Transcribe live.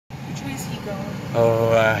he going?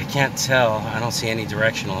 Oh, I can't tell. I don't see any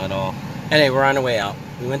directional at all. Anyway, we're on the way out.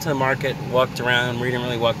 We went to the market, walked around. We didn't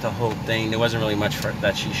really walk the whole thing. There wasn't really much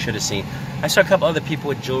that she should have seen. I saw a couple other people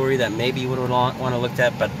with jewelry that maybe you would want to look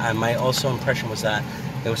at, but my also impression was that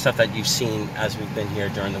it was stuff that you've seen as we've been here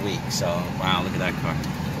during the week. So, wow, look at that car.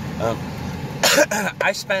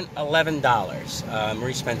 I spent $11.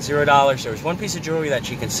 Marie spent $0. There was one piece of jewelry that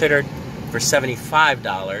she considered for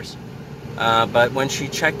 $75. But when she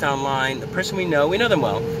checked online, the person we know them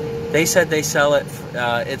well, they said they sell it,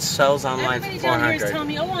 it sells online for $400. Everybody down here is telling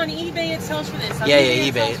me, oh, on eBay it sells for this. Yeah,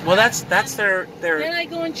 eBay. Well, that's their... Then I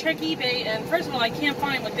go and check eBay, and first of all, I can't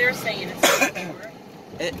find what they're saying it's selling for.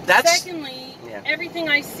 Secondly, everything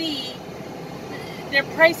I see, they're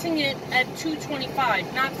pricing it at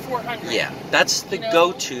 $225, not $400. Yeah, that's the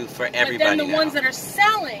go-to for everybody. But then the ones that are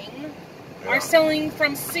selling are selling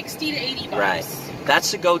from $60 to $80. Right.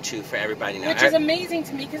 That's the go-to for everybody now. Which is amazing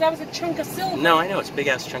to me because that was a chunk of silver. No, I know. It's a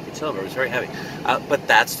big-ass chunk of silver. It was very heavy. But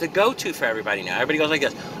that's the go-to for everybody now. Everybody goes like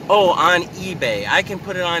this. Oh, on eBay. I can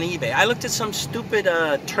put it on eBay. I looked at some stupid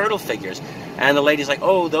turtle figures, and the lady's like,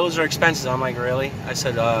 oh, those are expensive. I'm like, really? I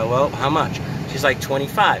said, well, how much? She's like,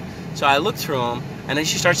 $25. So I looked through them, and then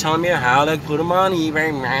she starts telling me how to put them on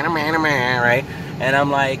eBay, right? And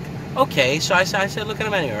I'm like, okay. So I said, look at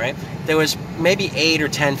them anyway, right? There was maybe 8 or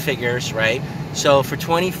 10 figures, right? So for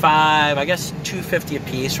 $25, I guess $2.50 a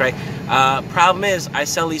piece, right? Problem is, I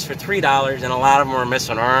sell these for $3, and a lot of them were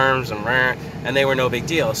missing arms, and they were no big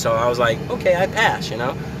deal. So I was like, okay, I pass, you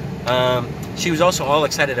know? She was also all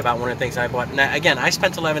excited about one of the things I bought. Now, again, I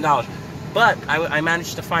spent $11, but I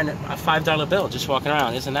managed to find a $5 bill just walking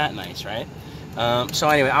around. Isn't that nice, right? So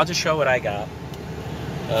anyway, I'll just show what I got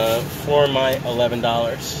for my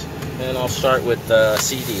 $11. And I'll start with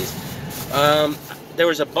CDs. There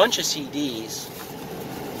was a bunch of CDs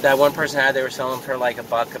that one person had. They were selling for like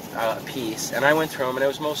 $1 a piece, and I went through them, and it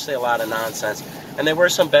was mostly a lot of nonsense. And there were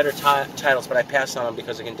some better titles, but I passed on them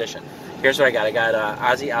because of condition. Here's what I got. I got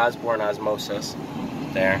Ozzy Osbourne Osmosis.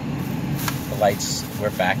 There. The lights were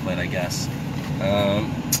backlit, I guess.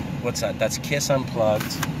 What's that? That's Kiss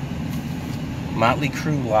Unplugged. Motley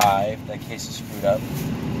Crue Live. That case is screwed up.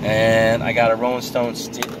 And I got a Rolling Stone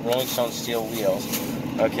Steel Wheels.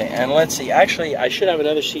 Okay, and let's see. Actually, I should have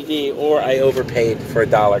another CD, or I overpaid for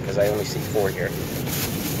 $1 because I only see 4 here.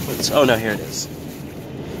 Oh no, here it is.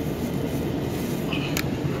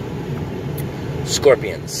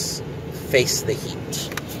 Scorpions, Face the Heat.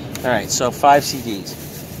 All right, so 5 CDs.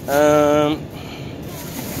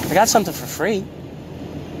 I got something for free.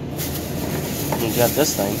 You got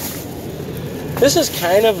this thing. This is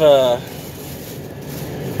kind of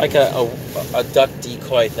like a duck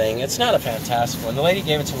decoy thing. It's not a fantastic one. The lady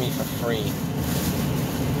gave it to me for free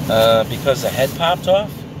because the head popped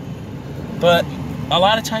off. But a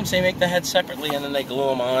lot of times they make the head separately and then they glue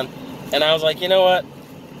them on. And I was like, you know what?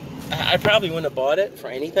 I probably wouldn't have bought it for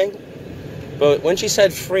anything. But when she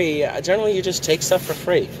said free, generally you just take stuff for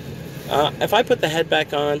free. If I put the head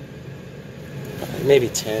back on, maybe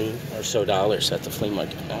 $10 or so at the flea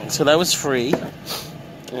market. So that was free.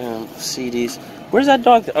 CDs. Where's that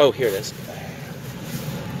dog? Oh, here it is.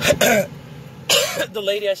 The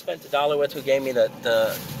lady I spent $1 with, who gave me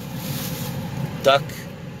the duck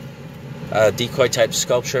decoy type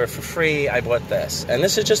sculpture for free, I bought this. And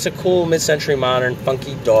this is just a cool mid-century modern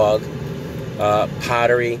funky dog,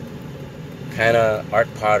 pottery, kind of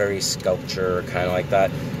art pottery sculpture, kind of like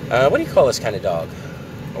that. What do you call this kind of dog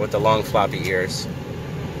with the long floppy ears?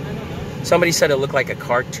 I don't know. Somebody said it looked like a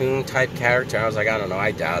cartoon type character. I was like, I don't know,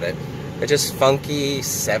 I doubt it. It's just funky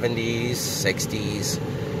 70s, 60s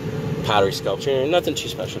pottery sculpture. Nothing too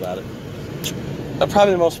special about it.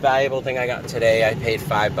 Probably the most valuable thing I got today, I paid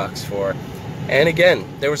 $5 for. And again,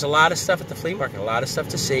 there was a lot of stuff at the flea market, a lot of stuff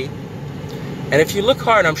to see. And if you look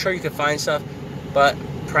hard, I'm sure you could find stuff, but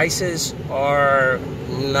prices are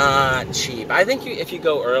not cheap. I think if you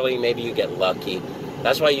go early, maybe you get lucky.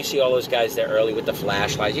 That's why you see all those guys there early with the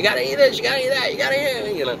flashlights. You gotta eat this, you gotta eat that, you gotta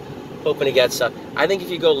eat, you know, hoping to get stuff. I think if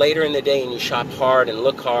you go later in the day and you shop hard and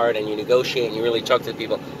look hard and you negotiate and you really talk to the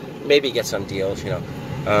people, maybe you get some deals, you know.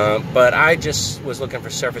 But I just was looking for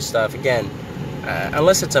surface stuff. Again,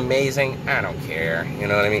 unless it's amazing, I don't care, you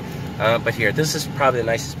know what I mean? But here, this is probably the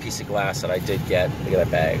nicest piece of glass that I did get. Look at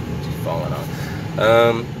that bag, it's just falling on.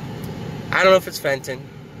 I don't know if it's Fenton,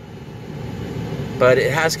 but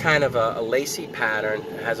it has kind of a lacy pattern.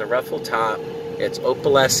 It has a ruffled top. It's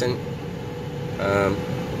opalescent,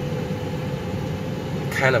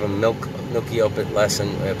 kind of a milky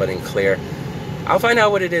opalescent, but in clear. I'll find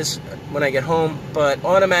out what it is when I get home, but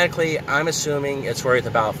automatically I'm assuming it's worth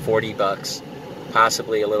about $40.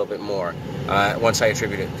 possibly a little bit more once I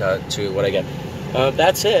attribute it to what I get.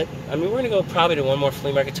 That's it. I mean, we're going to go probably to one more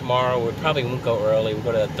flea market tomorrow. We probably won't go early. We'll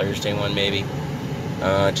go to that Thursday one maybe,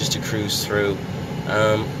 just to cruise through.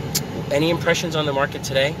 Any impressions on the market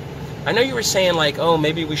today? I know you were saying like, oh,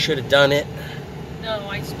 maybe we should have done it. No,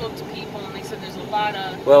 I spoke to people and they said there's a lot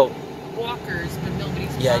of walkers, but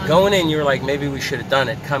nobody's going in, you were like, maybe we should have done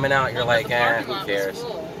it. Coming out, you're like, who cares?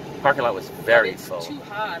 Parking lot was very full. It's too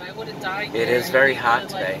hot. I would have died. It is very hot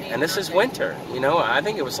today, and this is winter. You know, I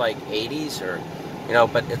think it was like 80s or, you know,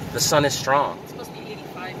 but the sun is strong. It's supposed to be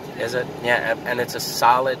 85 today. Is it? Yeah, and it's a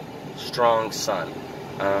solid, strong sun.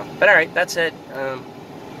 But all right, that's it.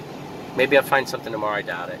 Maybe I'll find something tomorrow. I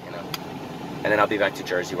doubt it, you know. And then I'll be back to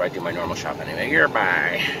Jersey where I do my normal shop anyway.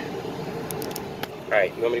 Goodbye. All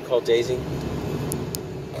right, you want me to call Daisy?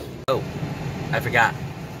 Oh, I forgot.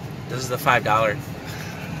 This is the $5.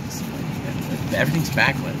 Everything's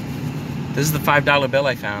backlit. This is the $5 bill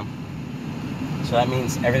I found. So that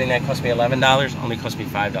means everything that cost me $11 only cost me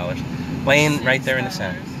 $5. Laying right there in the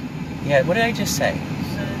center. Yeah, what did I just say?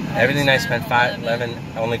 Everything I spent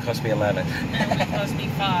 $11 only cost me $11. It only cost me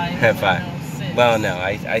 $5. $5. Well, no,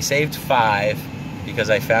 I saved $5 because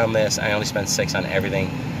I found this. I only spent $6 on everything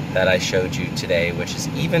that I showed you today, which is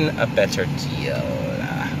even a better deal.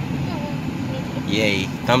 Yay!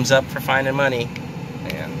 Thumbs up for finding money.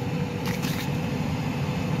 Yeah.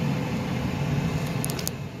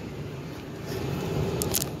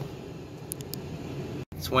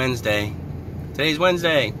 It's Wednesday. Today's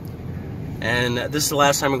Wednesday. And this is the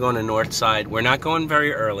last time we're going to Northside. We're not going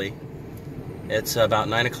very early. It's about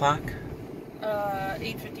 9 o'clock.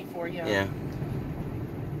 8:54, yeah. Yeah.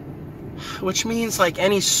 Which means like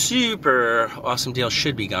any super awesome deal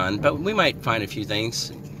should be gone, but we might find a few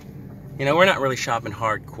things. You know, we're not really shopping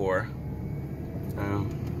hardcore.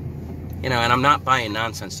 You know, and I'm not buying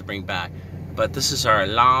nonsense to bring back. But this is our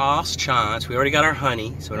last chance. We already got our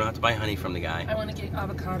honey, so we don't have to buy honey from the guy. I want to get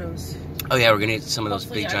avocados. Oh yeah, we're gonna eat some of those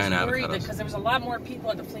big giant avocados. I was worried because there was a lot more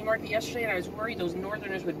people at the flea market yesterday, and I was worried those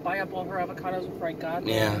northerners would buy up all her avocados before I got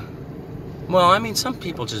there. Yeah. Well, I mean, some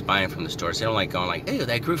people just buy them from the stores. They don't like going like, ew,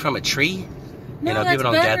 that grew from a tree. No, you know, that's people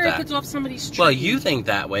don't get better that. If it's off somebody's tree. Well, you think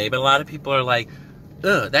that way, but a lot of people are like,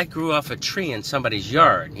 ugh, that grew off a tree in somebody's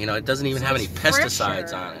yard. You know, it doesn't even have any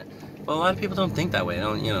pesticides on it. Well, a lot of people don't think that way. They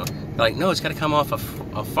don't, you know, they're like, no, it's got to come off a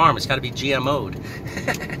farm. It's got to be GMO'd.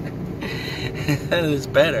 That is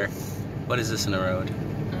better. What is this in the road?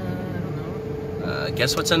 I don't know.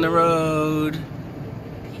 Guess what's in the road?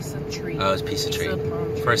 Piece of tree. Oh, it's a piece of tree.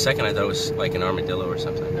 For a second, I thought it was like an armadillo or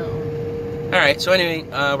something. No. All right, so anyway,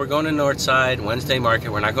 we're going to Northside, Wednesday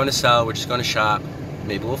market. We're not going to sell. We're just going to shop.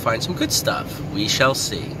 Maybe we'll find some good stuff. We shall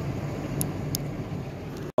see.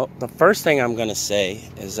 Well, the first thing I'm going to say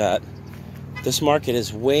is that this market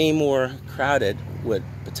is way more crowded with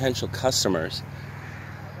potential customers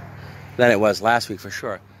than it was last week for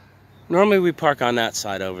sure. Normally we park on that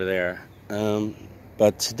side over there,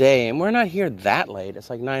 but today, and we're not here that late, it's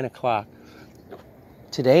like 9 o'clock.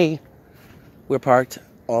 Today, we're parked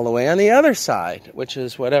all the way on the other side, which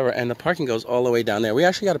is whatever, and the parking goes all the way down there. We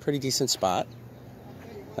actually got a pretty decent spot.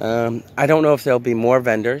 I don't know if there'll be more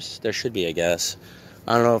vendors. There should be, I guess.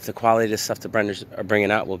 I don't know if the quality of the stuff the vendors are bringing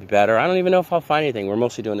out will be better. I don't even know if I'll find anything. We're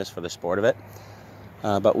mostly doing this for the sport of it,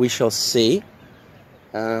 but we shall see.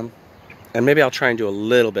 And maybe I'll try and do a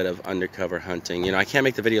little bit of undercover hunting. You know, I can't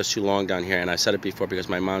make the videos too long down here, and I've said it before because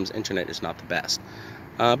my mom's internet is not the best.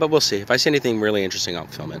 But we'll see. If I see anything really interesting, I'll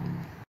film it.